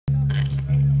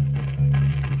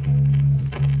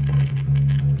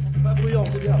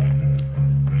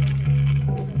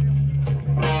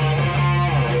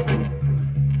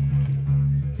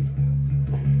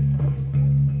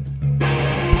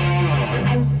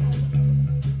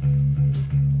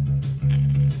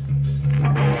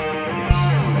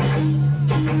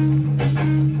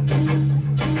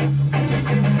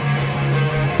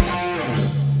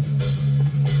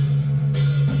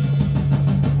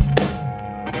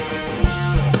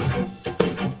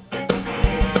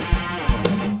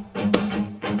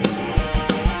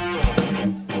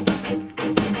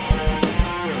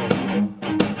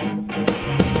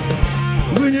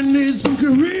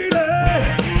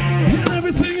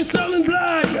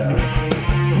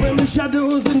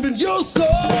shadows invade your soul.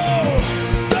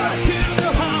 Stuck in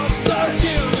your house, stuck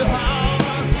in your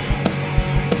house.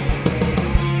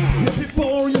 If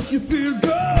people, if you feel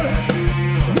good,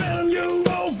 when you're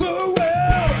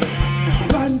overwhelmed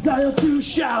by desire to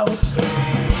shout.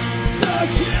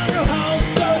 Stuck in your house,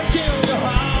 stuck in your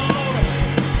house.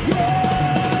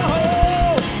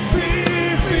 Whoa, be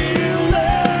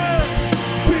fearless,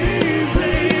 be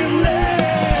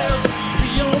blameless.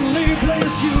 The only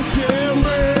place you can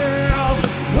live.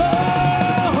 Oh,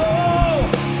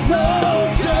 no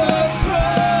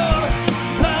judgment,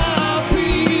 happiness.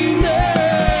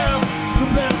 The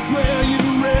best where you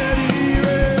ready.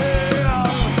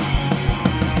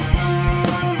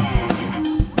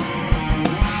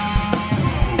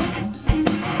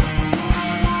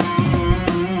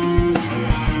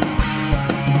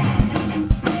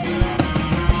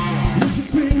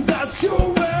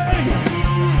 Your way,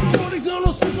 nobody's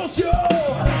gonna support you.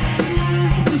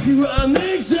 Think you are an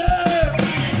exam.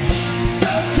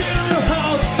 Stuck in your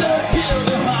house, stuck in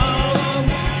your house.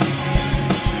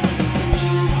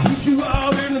 If you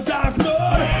are in a dark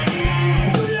mode,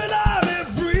 do you not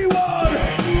everyone?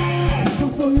 It's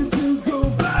time for you to go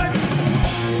back.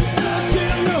 Stuck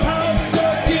in your house,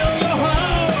 stuck in your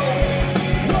house.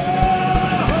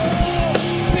 Whoa,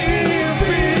 be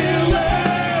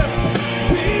fearless,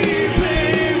 be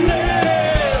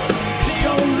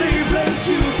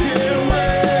you can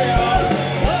live.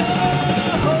 Oh,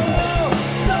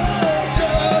 no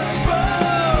judgment,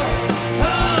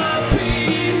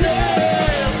 happiness.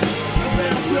 The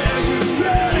best where you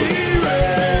ready,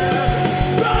 right.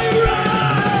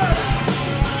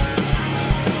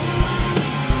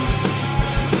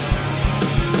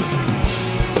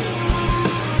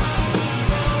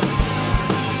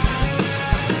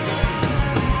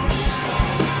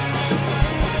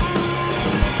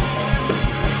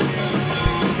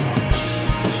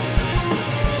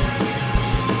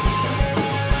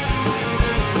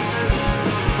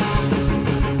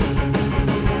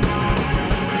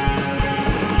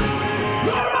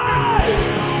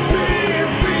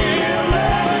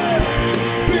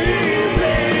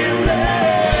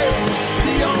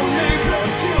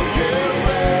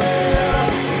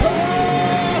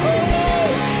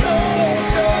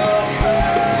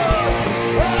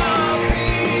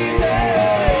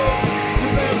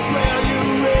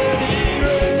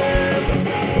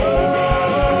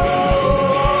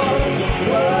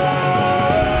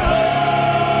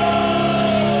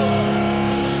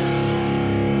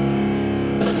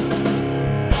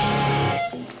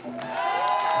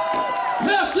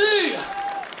 Merci.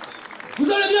 Vous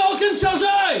allez bien, Rock'in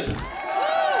Chargé?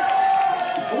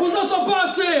 On vous entend pas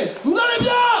assez. Vous allez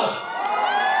bien?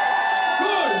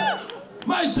 Cool.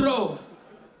 Maestro.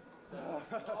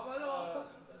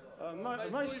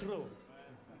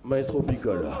 Maestro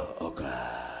picole. Ok.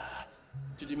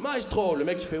 Tu dis maestro, le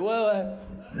mec il fait ouais.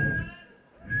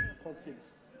 Tranquille.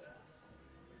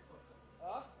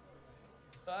 Ah.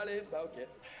 Allez, bah ok.